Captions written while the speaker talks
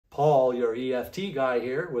your EFT guy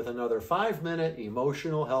here with another 5-minute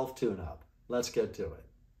emotional health tune-up. Let's get to it.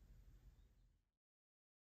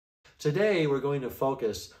 Today, we're going to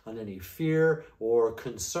focus on any fear or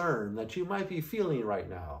concern that you might be feeling right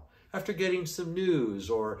now after getting some news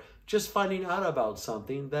or just finding out about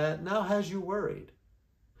something that now has you worried.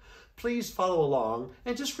 Please follow along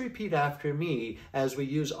and just repeat after me as we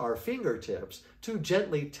use our fingertips to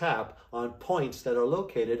gently tap on points that are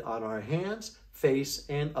located on our hands, face,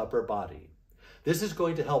 and upper body. This is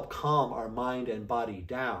going to help calm our mind and body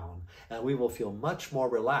down, and we will feel much more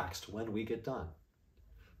relaxed when we get done.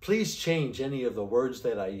 Please change any of the words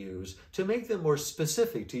that I use to make them more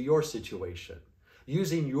specific to your situation.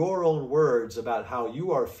 Using your own words about how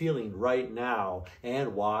you are feeling right now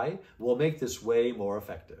and why will make this way more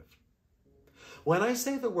effective. When I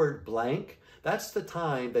say the word blank, that's the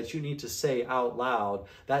time that you need to say out loud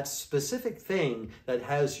that specific thing that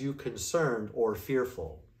has you concerned or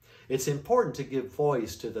fearful. It's important to give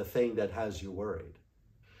voice to the thing that has you worried.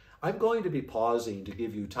 I'm going to be pausing to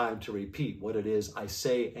give you time to repeat what it is I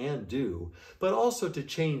say and do, but also to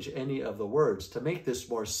change any of the words to make this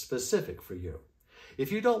more specific for you.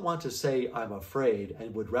 If you don't want to say I'm afraid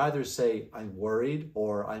and would rather say I'm worried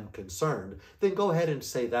or I'm concerned, then go ahead and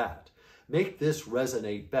say that. Make this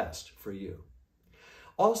resonate best for you.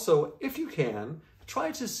 Also, if you can,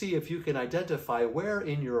 try to see if you can identify where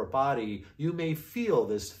in your body you may feel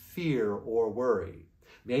this fear or worry.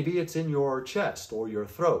 Maybe it's in your chest or your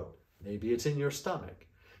throat. Maybe it's in your stomach.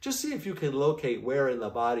 Just see if you can locate where in the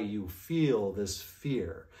body you feel this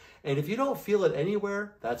fear. And if you don't feel it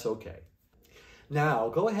anywhere, that's okay. Now,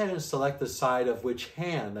 go ahead and select the side of which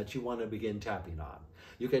hand that you want to begin tapping on.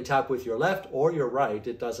 You can tap with your left or your right,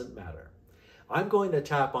 it doesn't matter. I'm going to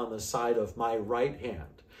tap on the side of my right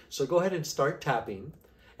hand. So go ahead and start tapping,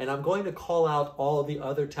 and I'm going to call out all the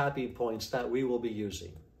other tapping points that we will be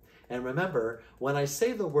using. And remember, when I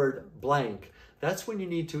say the word blank, that's when you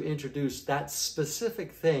need to introduce that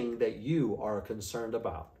specific thing that you are concerned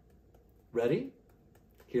about. Ready?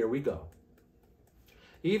 Here we go.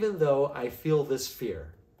 Even though I feel this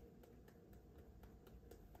fear,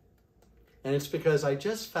 and it's because I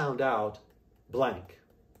just found out blank.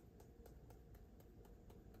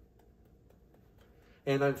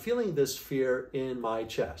 And I'm feeling this fear in my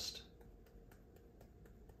chest.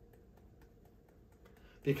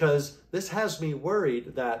 Because this has me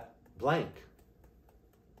worried that blank.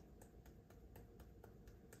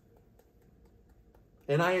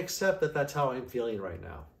 And I accept that that's how I'm feeling right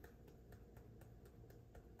now.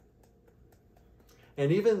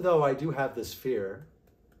 And even though I do have this fear,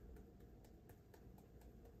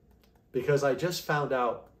 because I just found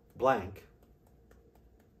out blank,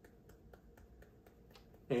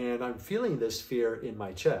 and I'm feeling this fear in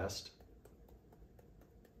my chest,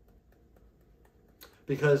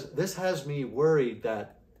 because this has me worried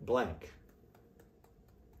that blank.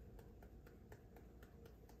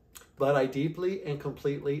 But I deeply and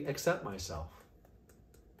completely accept myself.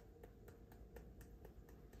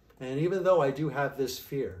 And even though I do have this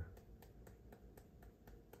fear,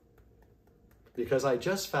 because I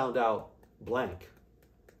just found out blank,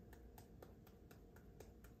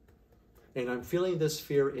 and I'm feeling this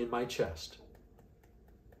fear in my chest,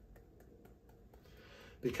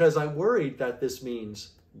 because I'm worried that this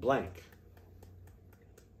means blank.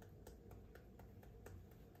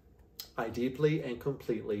 I deeply and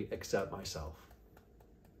completely accept myself.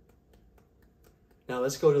 Now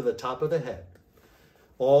let's go to the top of the head.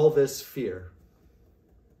 All this fear.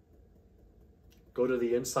 Go to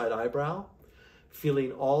the inside eyebrow,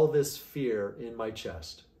 feeling all this fear in my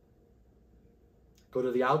chest. Go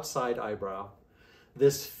to the outside eyebrow,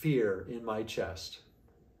 this fear in my chest.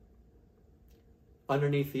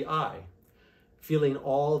 Underneath the eye, feeling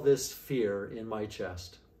all this fear in my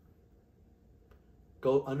chest.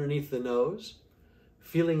 Go underneath the nose,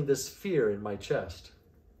 feeling this fear in my chest.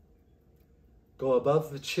 Go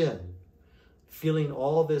above the chin, feeling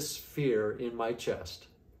all this fear in my chest.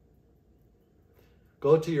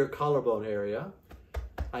 Go to your collarbone area.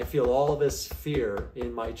 I feel all this fear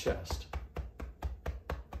in my chest.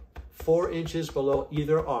 4 inches below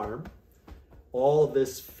either arm, all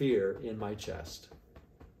this fear in my chest.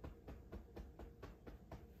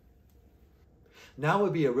 Now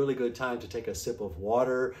would be a really good time to take a sip of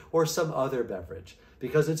water or some other beverage,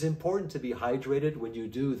 because it's important to be hydrated when you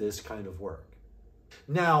do this kind of work.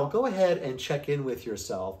 Now, go ahead and check in with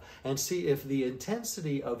yourself and see if the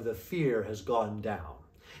intensity of the fear has gone down.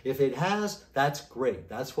 If it has, that's great.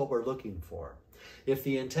 That's what we're looking for. If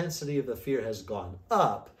the intensity of the fear has gone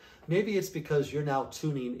up, maybe it's because you're now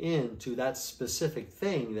tuning in to that specific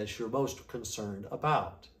thing that you're most concerned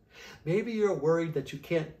about. Maybe you're worried that you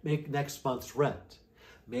can't make next month's rent.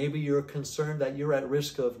 Maybe you're concerned that you're at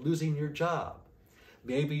risk of losing your job.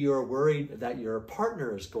 Maybe you're worried that your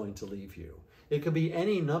partner is going to leave you. It could be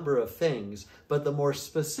any number of things, but the more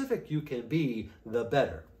specific you can be, the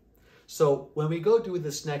better. So when we go do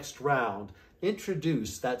this next round,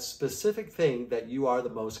 introduce that specific thing that you are the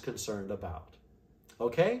most concerned about.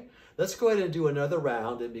 Okay? Let's go ahead and do another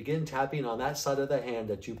round and begin tapping on that side of the hand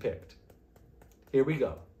that you picked. Here we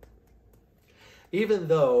go. Even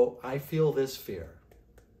though I feel this fear,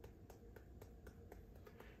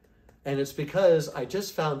 and it's because I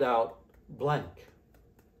just found out blank.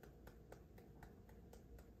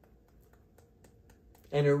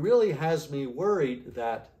 And it really has me worried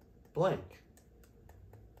that blank.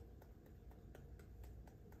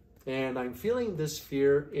 And I'm feeling this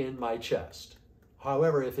fear in my chest.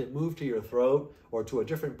 However, if it moved to your throat or to a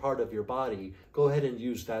different part of your body, go ahead and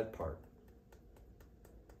use that part.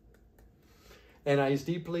 And I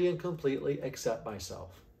deeply and completely accept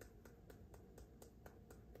myself.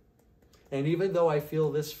 And even though I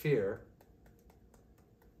feel this fear,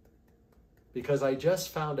 because I just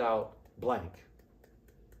found out blank,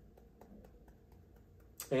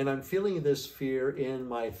 and I'm feeling this fear in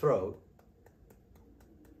my throat,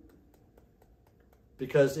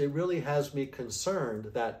 because it really has me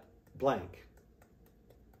concerned that blank.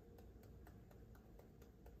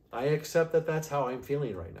 I accept that that's how I'm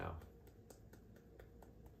feeling right now.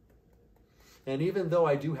 And even though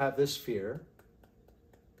I do have this fear,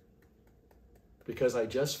 because I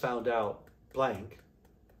just found out blank,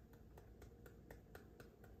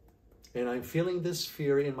 and I'm feeling this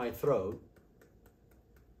fear in my throat,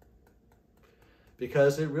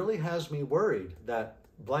 because it really has me worried that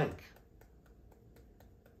blank.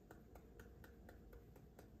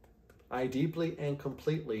 I deeply and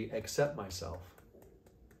completely accept myself.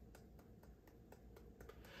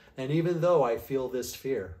 And even though I feel this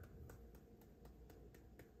fear,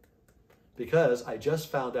 because I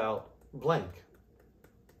just found out blank,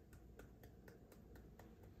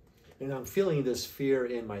 and I'm feeling this fear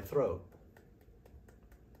in my throat,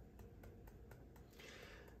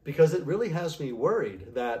 because it really has me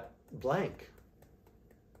worried that blank.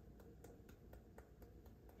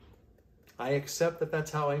 I accept that that's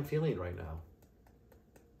how I'm feeling right now.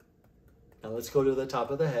 Now let's go to the top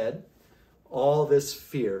of the head. All this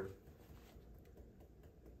fear.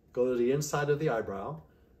 Go to the inside of the eyebrow,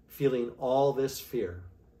 feeling all this fear.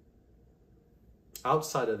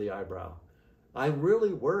 Outside of the eyebrow. I'm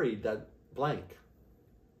really worried that blank.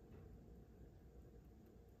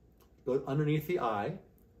 Go underneath the eye,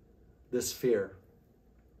 this fear.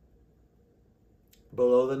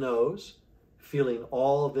 Below the nose, feeling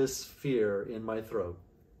all this fear in my throat.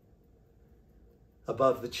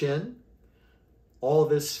 Above the chin, all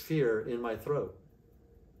this fear in my throat.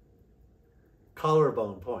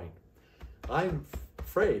 Collarbone point. I'm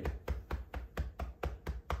afraid.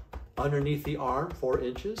 Underneath the arm, 4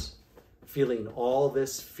 inches, feeling all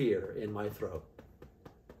this fear in my throat.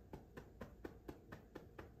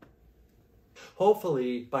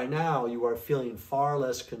 Hopefully, by now, you are feeling far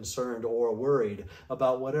less concerned or worried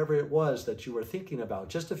about whatever it was that you were thinking about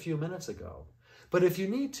just a few minutes ago. But if you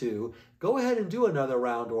need to, go ahead and do another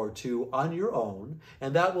round or two on your own,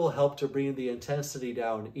 and that will help to bring the intensity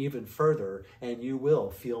down even further, and you will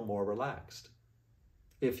feel more relaxed.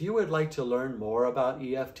 If you would like to learn more about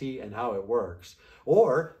EFT and how it works,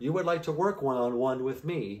 or you would like to work one-on-one with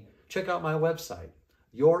me, check out my website,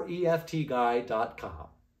 youreftguy.com.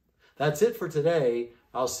 That's it for today.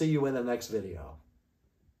 I'll see you in the next video.